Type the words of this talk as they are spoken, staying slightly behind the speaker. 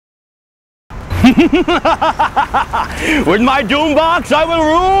With my doombox, I will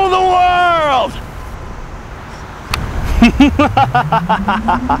rule the world!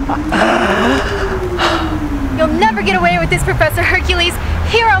 You'll never get away with this, Professor Hercules.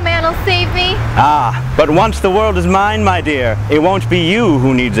 Hero Man will save me. Ah, but once the world is mine, my dear, it won't be you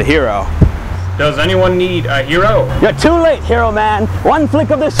who needs a hero. Does anyone need a hero? You're too late, Hero Man. One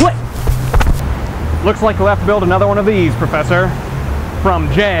flick of the switch. Looks like we'll have to build another one of these, Professor.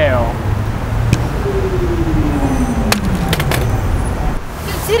 From jail.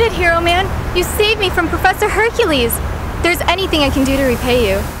 You did it, Hero Man. You saved me from Professor Hercules. If there's anything I can do to repay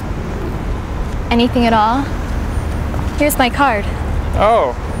you. Anything at all? Here's my card.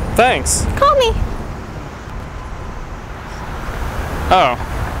 Oh, thanks. Call me. Oh.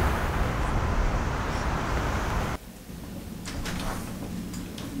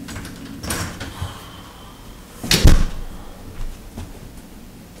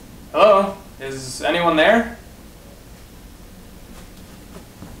 Hello? Is anyone there?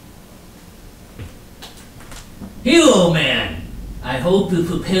 Hero Man! I hope you're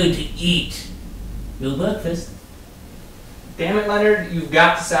prepared to eat your breakfast. Damn it, Leonard, you've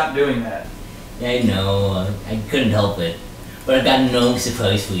got to stop doing that. I know, I couldn't help it. But I've got no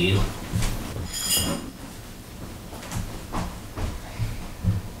surprise for you.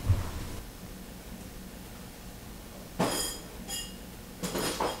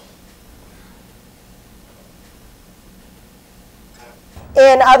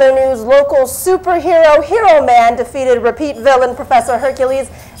 In other news, local superhero Hero Man defeated repeat villain Professor Hercules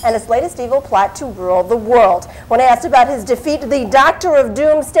and his latest evil plot to rule the world. When asked about his defeat, the Doctor of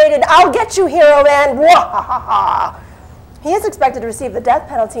Doom stated, "I'll get you, Hero Man." He is expected to receive the death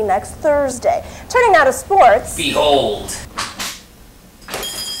penalty next Thursday. Turning now to sports. Behold!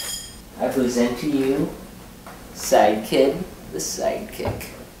 I present to you Sidekick, the Sidekick.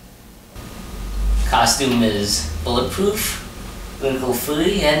 Costume is bulletproof,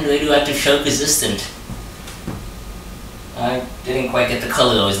 wrinkle-free, and radioactive shock resistant. I didn't quite get the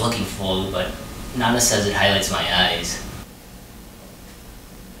color I was looking for, but Nana says it highlights my eyes.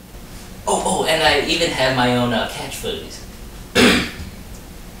 Oh, and I even have my own catchphrase.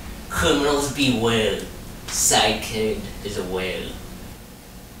 Criminals beware, Sidekick is aware.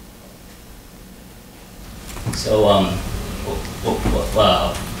 So,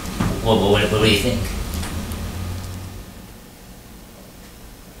 what do you think?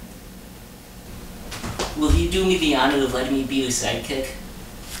 Will you do me the honor of letting me be your sidekick?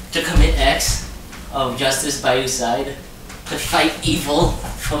 To commit acts of justice by your side? To fight evil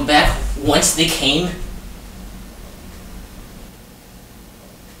from back whence they came?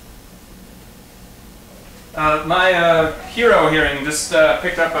 My hero hearing just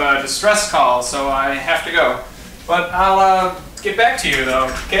picked up a distress call, so I have to go. But I'll get back to you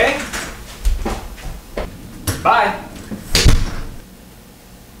though, okay? Bye.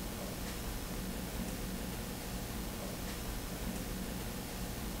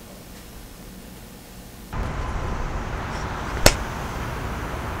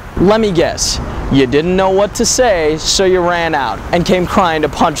 Let me guess, you didn't know what to say, so you ran out and came crying to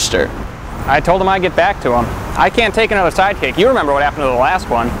Punchster. I told him I'd get back to him. I can't take another sidekick. You remember what happened to the last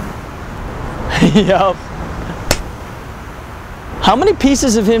one. Yup. How many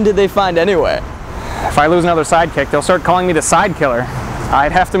pieces of him did they find anyway? If I lose another sidekick, they'll start calling me the side killer.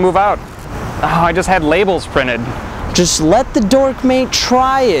 I'd have to move out. Oh, I just had labels printed. Just let the dork mate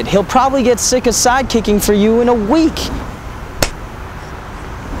try it. He'll probably get sick of sidekicking for you in a week.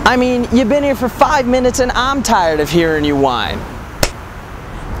 I mean, you've been here for 5 minutes and I'm tired of hearing you whine.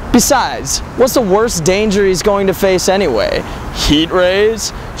 Besides, what's the worst danger he's going to face anyway? Heat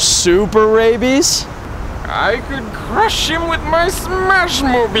rays? Super rabies? I could crush him with my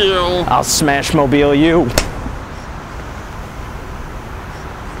Smashmobile. I'll Smashmobile you.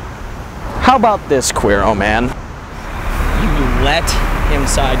 How about this, Queero Man? You let him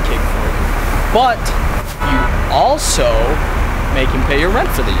sidekick for you, but you also make him pay your rent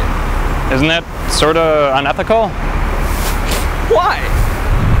for the year. Isn't that sort of unethical? Why?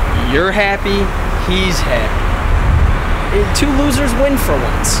 You're happy, he's happy. Two losers win for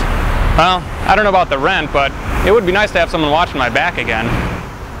once. Well, I don't know about the rent, but it would be nice to have someone watching my back again.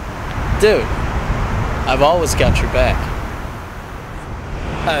 Dude, I've always got your back.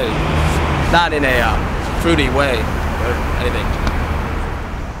 Not in a fruity way or anything.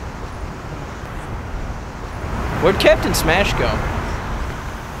 Where'd Captain Smash go?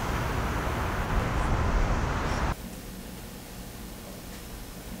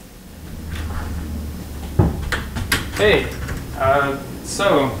 Hey,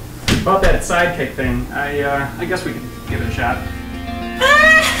 so, about that sidekick thing, I guess we could give it a shot.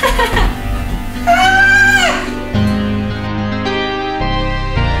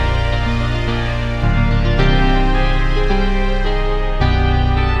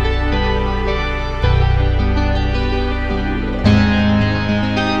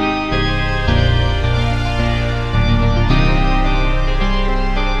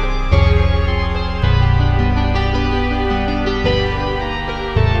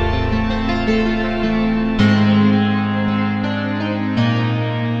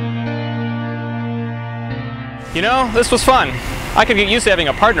 You know, this was fun. I could get used to having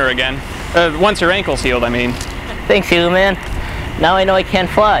a partner again. Once your ankle's healed, I mean. Thanks, Hillman. Now I know I can't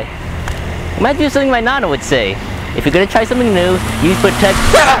fly. I might do something my Nana would say. If you're gonna try something new, use protect.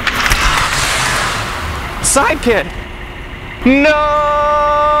 Sidekick! No!